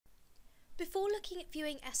Before looking at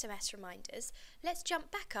viewing SMS reminders, let's jump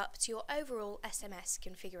back up to your overall SMS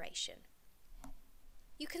configuration.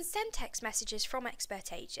 You can send text messages from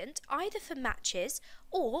Expert Agent either for matches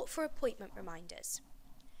or for appointment reminders.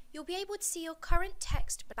 You'll be able to see your current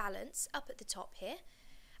text balance up at the top here,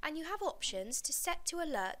 and you have options to set to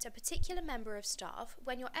alert a particular member of staff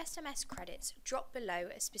when your SMS credits drop below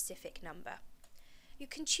a specific number. You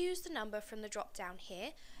can choose the number from the drop down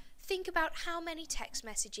here. Think about how many text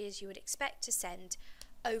messages you would expect to send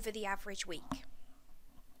over the average week.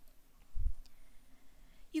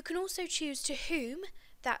 You can also choose to whom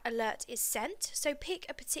that alert is sent, so pick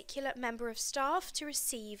a particular member of staff to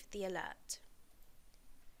receive the alert.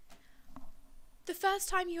 The first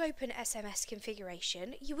time you open SMS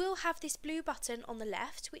configuration, you will have this blue button on the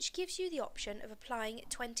left which gives you the option of applying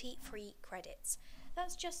 20 free credits.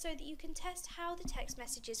 That's just so that you can test how the text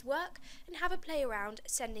messages work and have a play around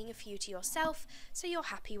sending a few to yourself so you're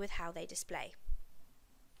happy with how they display.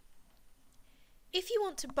 If you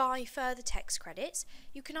want to buy further text credits,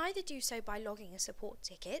 you can either do so by logging a support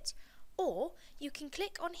ticket, or you can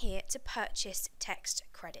click on here to purchase text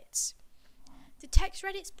credits. The text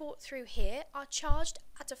credits bought through here are charged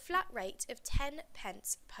at a flat rate of 10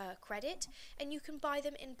 pence per credit, and you can buy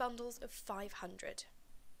them in bundles of 500.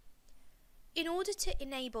 In order to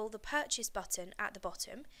enable the purchase button at the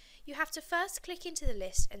bottom, you have to first click into the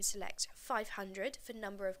list and select 500 for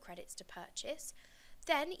number of credits to purchase.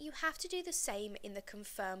 Then you have to do the same in the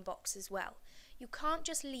confirm box as well. You can't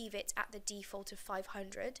just leave it at the default of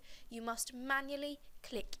 500, you must manually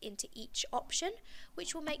click into each option,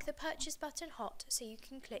 which will make the purchase button hot so you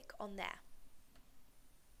can click on there.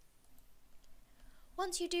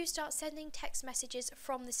 Once you do start sending text messages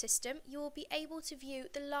from the system, you will be able to view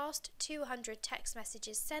the last 200 text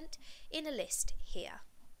messages sent in a list here.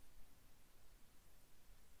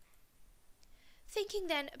 Thinking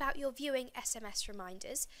then about your viewing SMS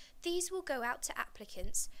reminders, these will go out to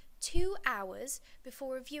applicants 2 hours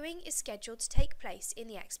before a viewing is scheduled to take place in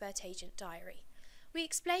the Expert Agent diary. We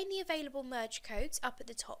explain the available merge codes up at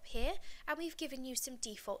the top here, and we've given you some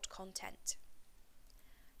default content.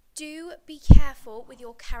 Do be careful with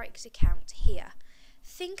your character count here.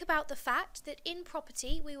 Think about the fact that in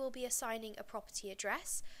property we will be assigning a property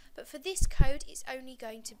address, but for this code it's only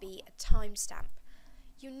going to be a timestamp.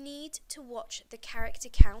 You need to watch the character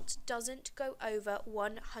count doesn't go over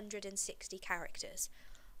 160 characters.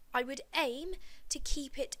 I would aim to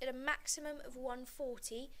keep it at a maximum of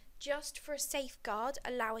 140 just for a safeguard,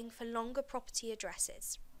 allowing for longer property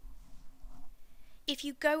addresses. If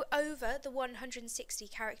you go over the 160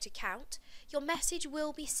 character count, your message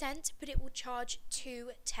will be sent, but it will charge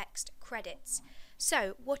 2 text credits.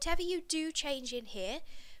 So whatever you do change in here,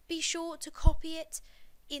 be sure to copy it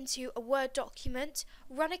into a Word document,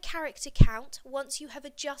 run a character count once you have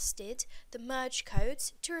adjusted the merge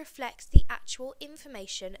codes to reflect the actual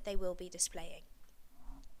information they will be displaying.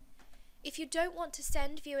 If you don't want to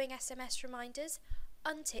send viewing SMS reminders,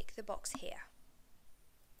 untick the box here.